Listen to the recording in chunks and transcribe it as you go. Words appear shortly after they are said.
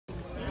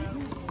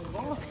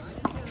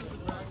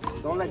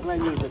Don't let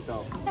Glenn use it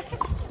though.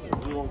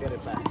 You won't get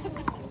it back.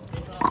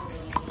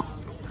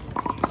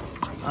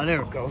 Oh,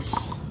 there it goes.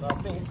 No, I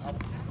think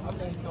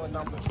it's doing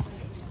numbers.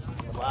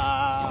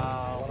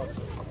 Wow.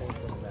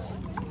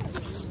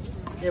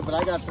 Yeah, but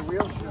I got the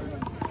real shirt.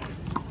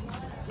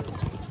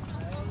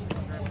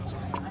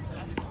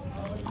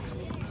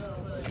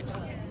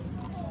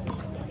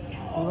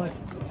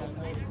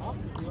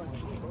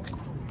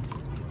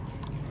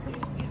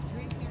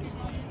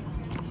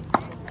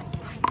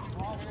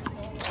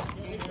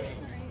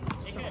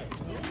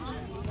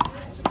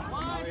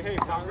 Hey,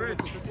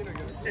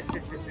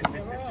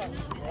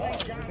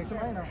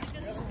 congrats.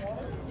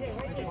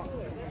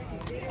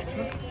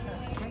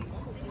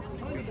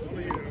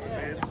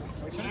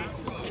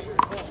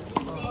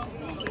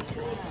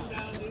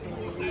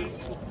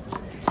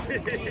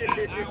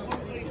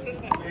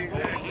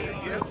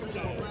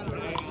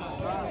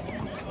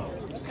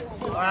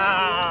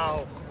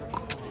 Wow.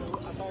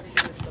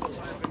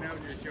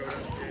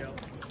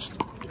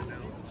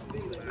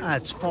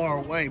 That's far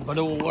away, but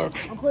it will work.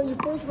 I'm playing your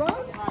first round?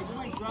 I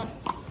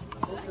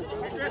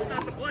dressed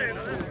not to play,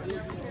 no?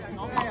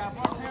 Okay, I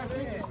bought a pair of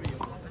sneakers for you.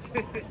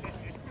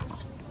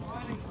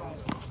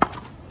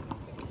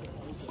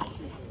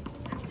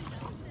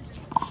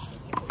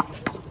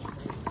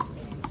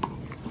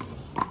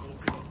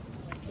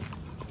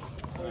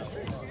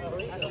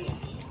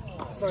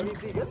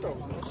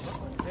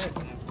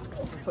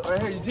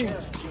 Right here,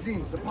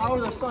 Eugene, the power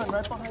of the sun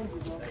right behind you,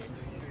 bro.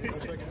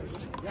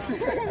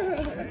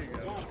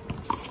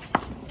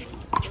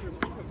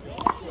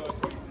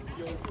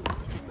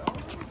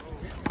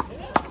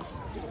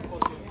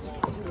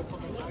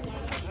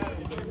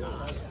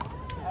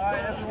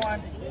 Alright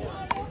everyone,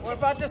 we're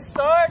about to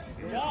start,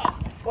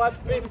 but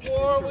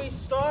before we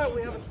start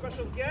we have a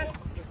special guest,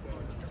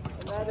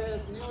 and that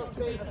is New York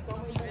State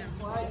Assemblyman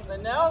Clyde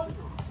Linnell,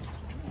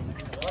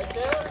 right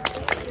there.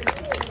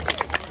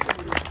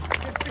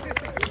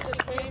 He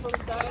just came from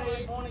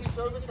Saturday morning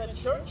service at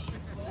church,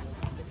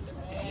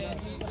 and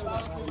he's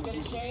about to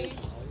get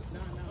changed.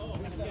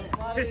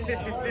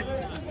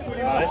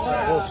 This is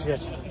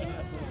bullshit.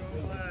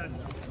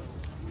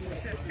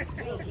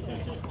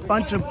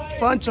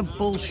 Bunch of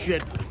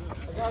bullshit. I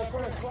got a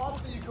pair of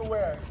socks that you can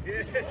wear.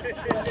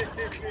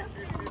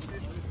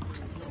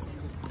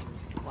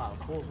 Wow,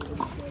 cool.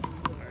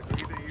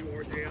 You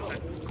or Dale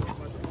have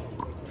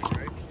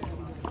right?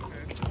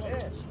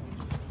 Yeah.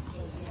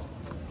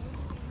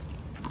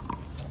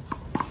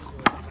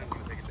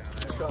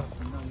 Let's go.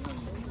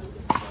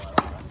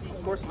 Of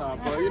course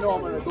not, bro. You know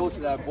I'm gonna go to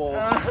that ball.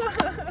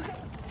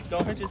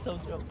 Don't hurt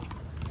yourself, Joe.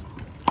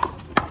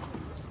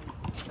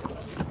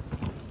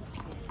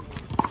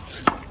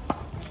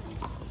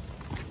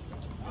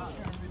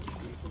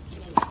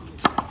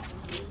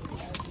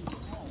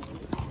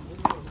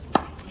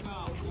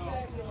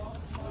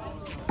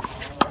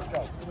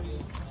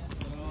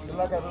 Good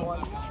luck,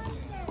 everyone.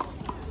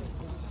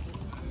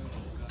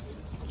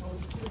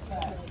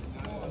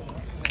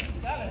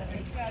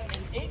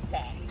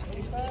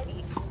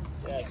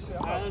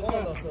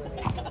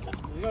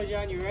 You go,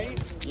 John, you ready?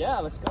 Yeah,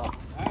 let's go.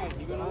 Alright,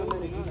 you gonna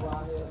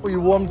Well, you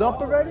warmed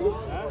up already?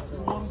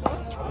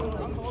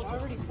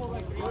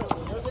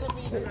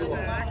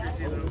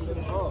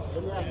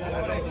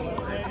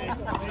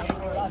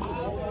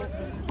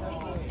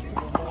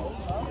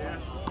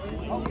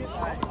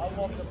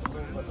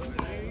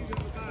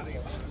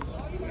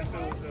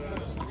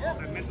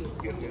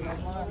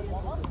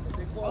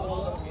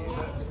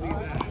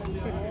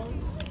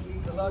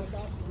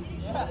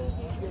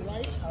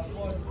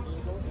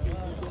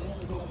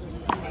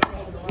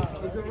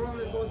 If the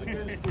roller goes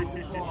against the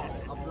wall,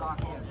 I'll block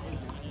him.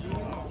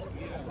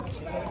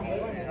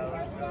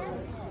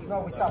 No,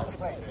 we stop the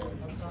play.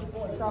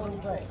 Stop the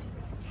play.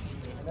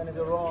 And then if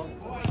you're wrong,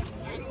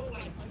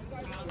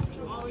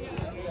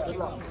 good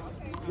luck.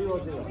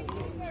 0-0.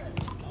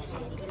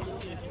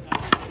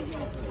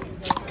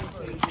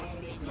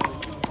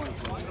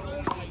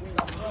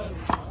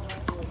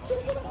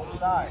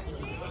 Outside.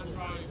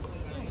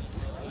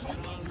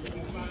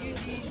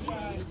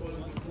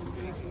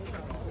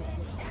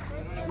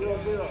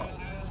 0-0.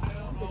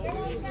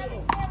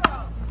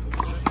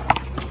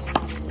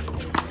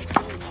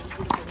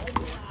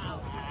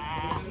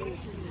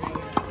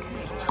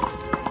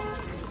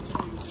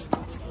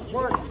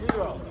 One,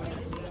 0.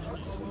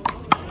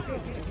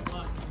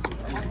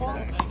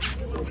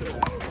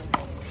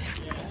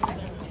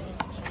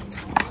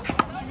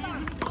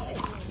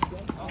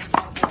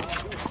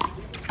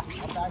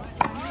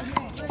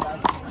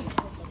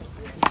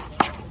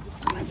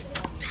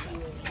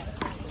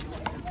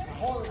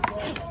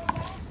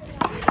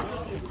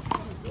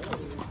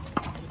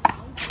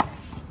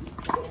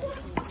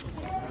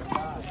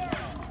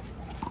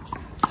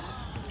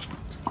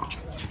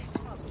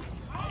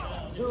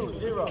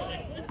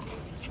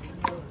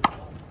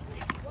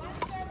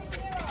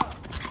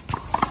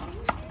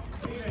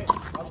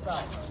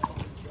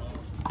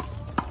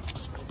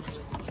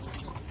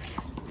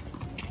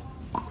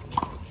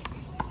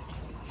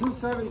 Two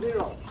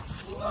 7-0.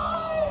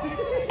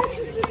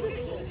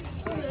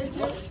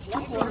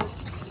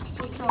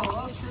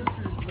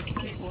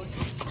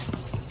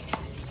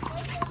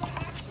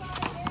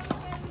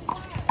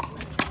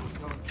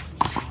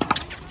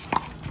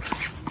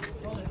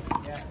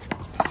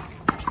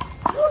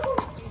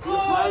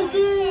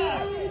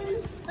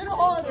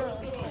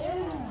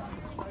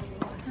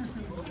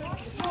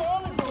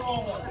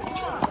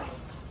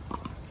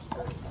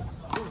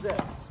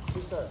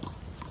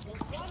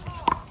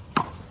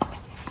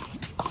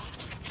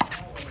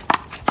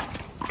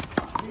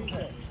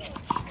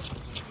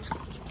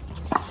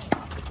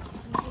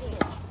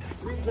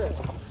 3 zip.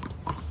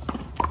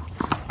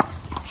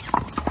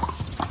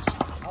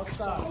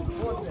 Outside.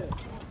 4 zip.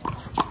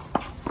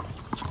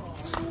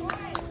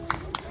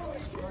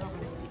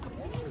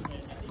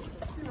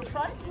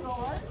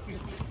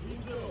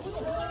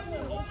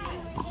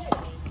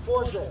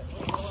 4 zip.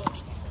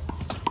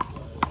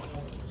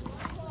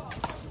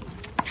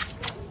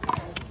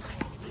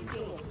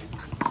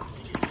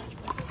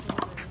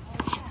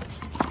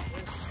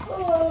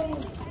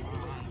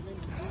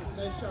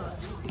 Nice shot.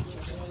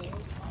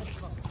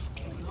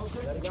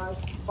 Ready, guys?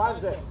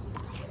 5 zip.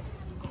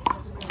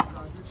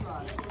 Good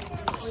try.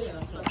 Oh yeah,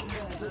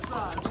 good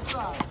try. Good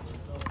try.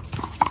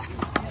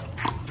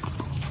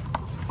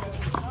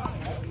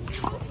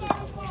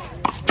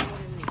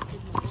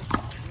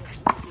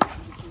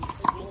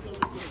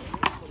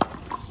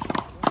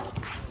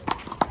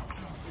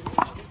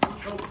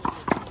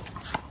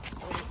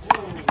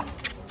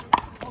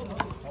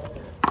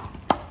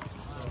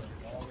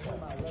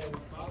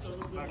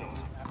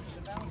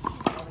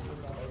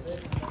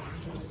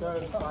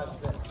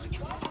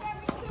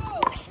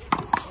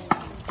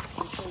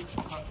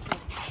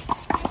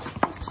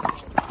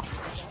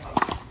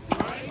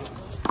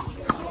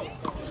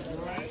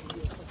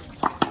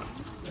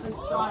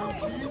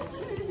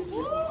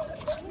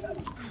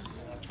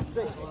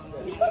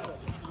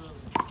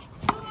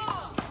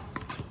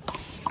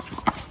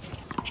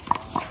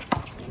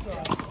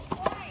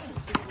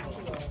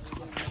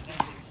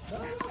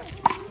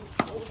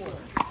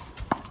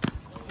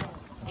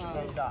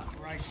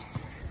 Right.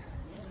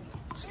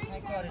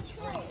 Thank God it's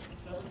free.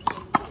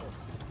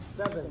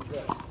 7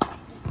 zip.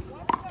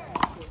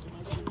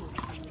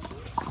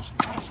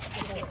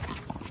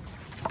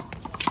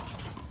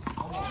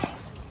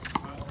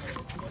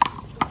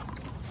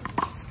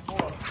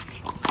 4.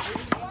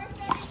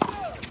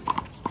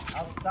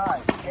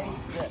 Outside. 8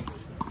 zip.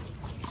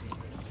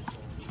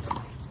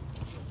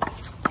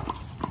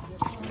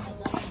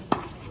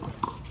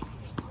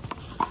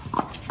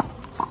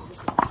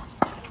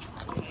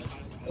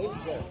 8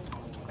 zip.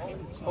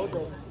 Hold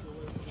it.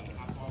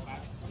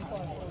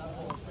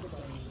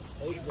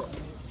 8 zip.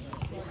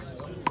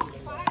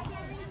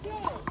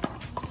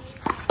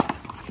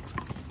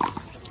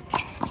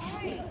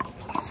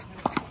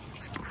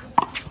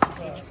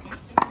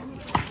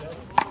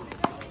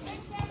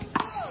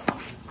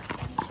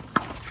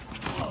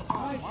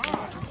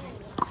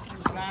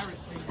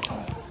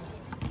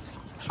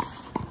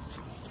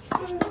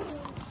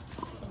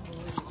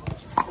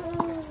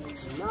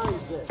 9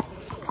 zip.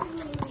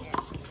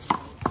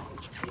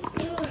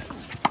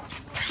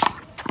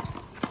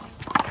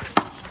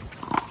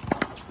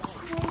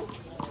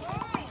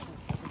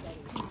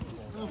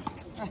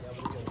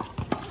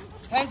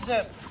 10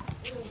 zip.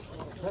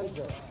 10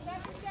 zip.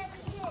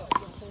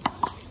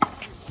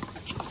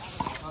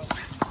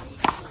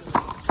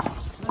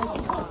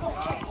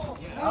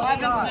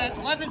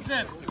 11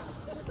 zip.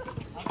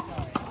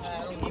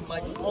 I don't need my,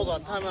 hold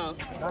on, time out.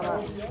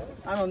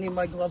 I don't need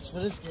my gloves for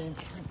this game.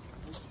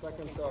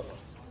 Second serve.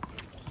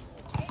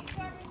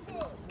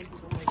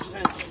 Makes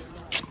sense.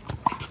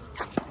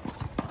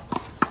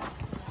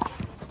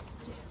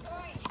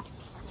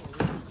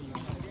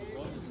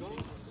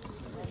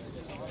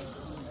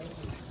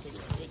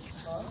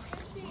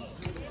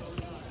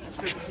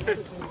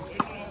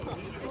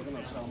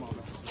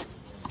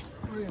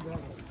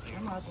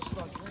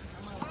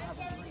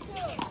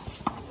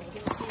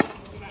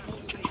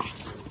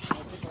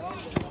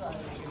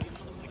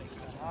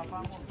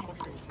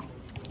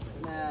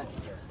 Nah.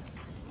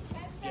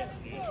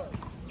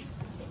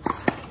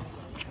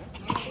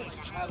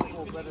 Paddles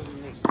more better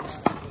than this.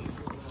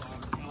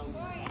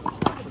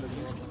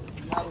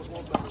 Paddles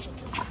more better than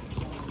this.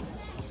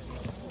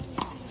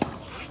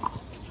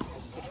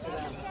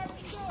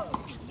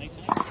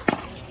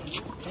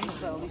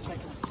 So at least I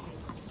can.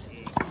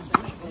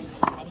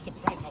 I was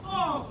surprised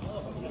how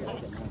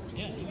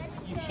yeah,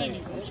 he's saying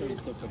I'm sure he's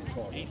still pretty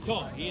tall. He's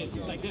tall, he is.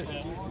 He's like this,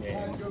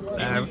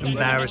 huh?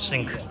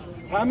 Embarrassing.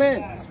 Come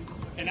in.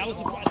 And I was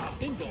surprised how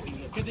thin though he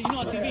looked. Because you know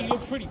on TV he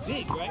looked pretty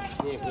big, right?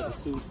 Yeah, with the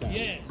suit on.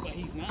 Yeah, but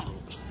he's not.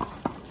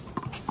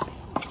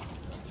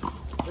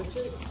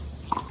 Richard,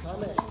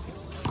 come in.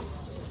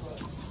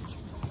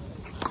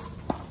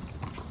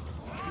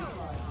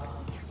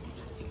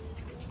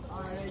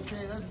 All right, AK,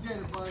 let's get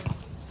it, bud.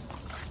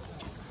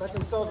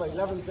 Second serve,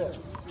 11 zip.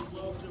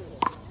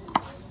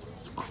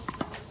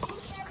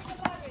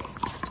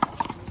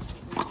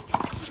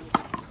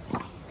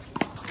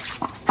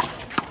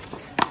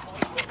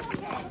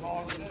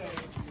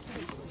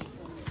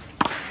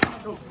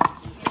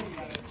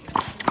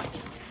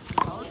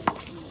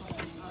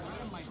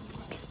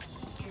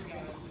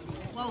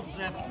 Well,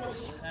 Zip,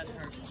 that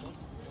hurts. Go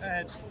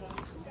ahead.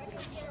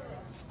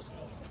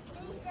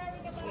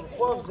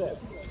 12 zip.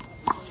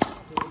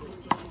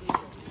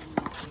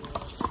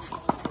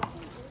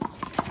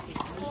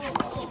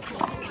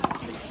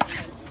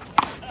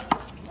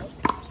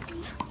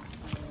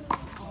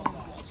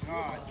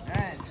 God,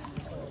 man.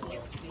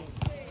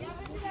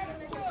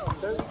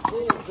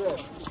 13 zip.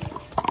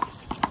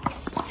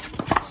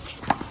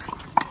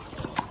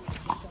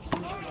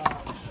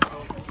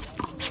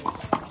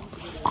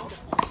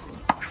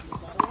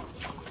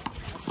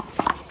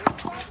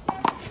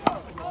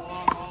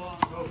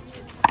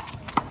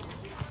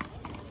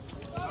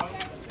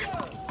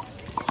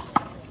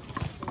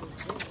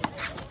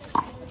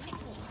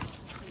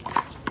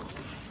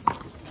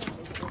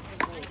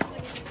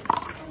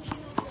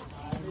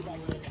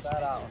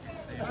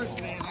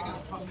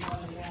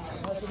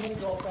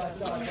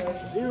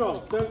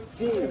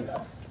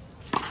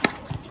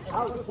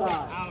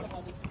 Outside.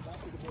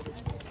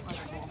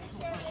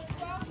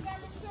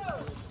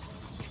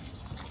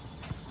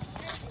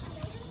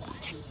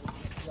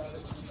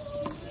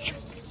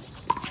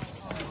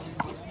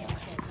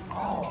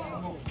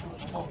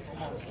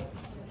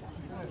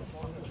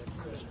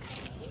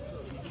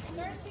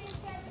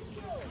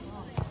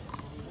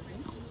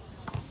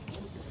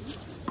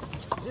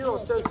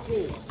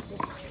 0-13.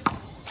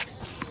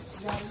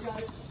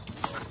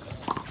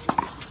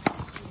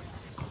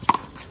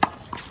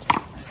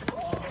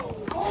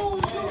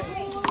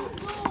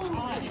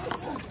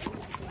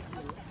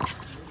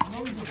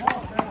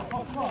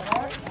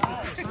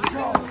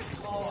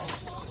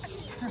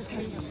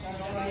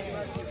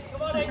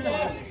 Come on,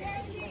 Edmon.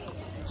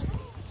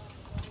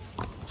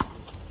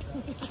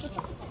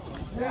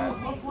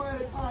 Yeah, 1 point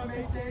at a time,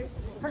 AJ.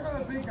 Check on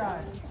the big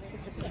guy.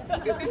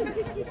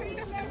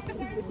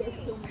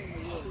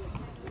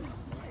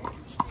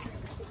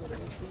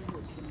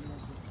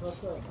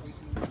 What's up?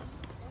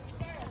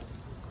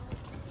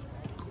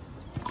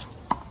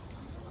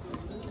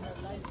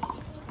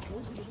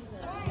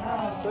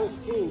 Ah,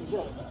 13, yeah.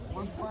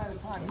 1 point at a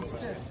time. He's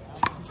stiff.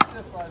 He's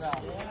stiff right now.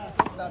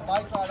 That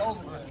bike right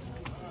over there.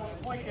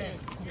 Point game.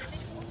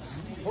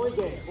 Point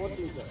game.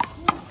 14, sir.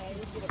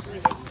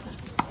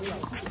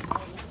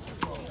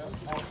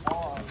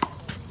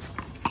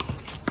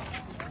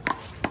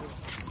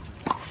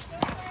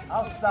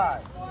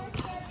 Outside.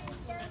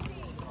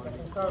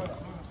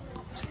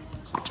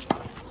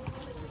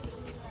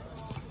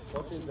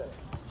 What is that?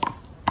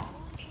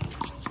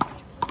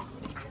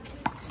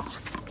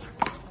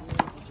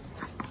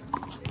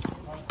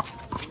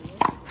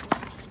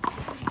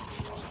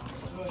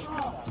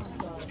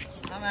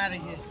 I'm out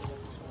of here.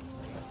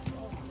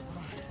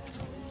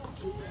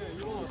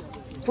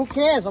 Who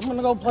cares? I'm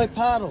gonna go play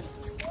paddle.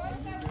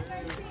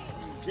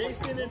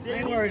 Jason and I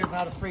ain't worried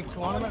about a free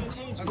tournament.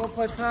 I go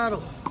play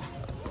paddle.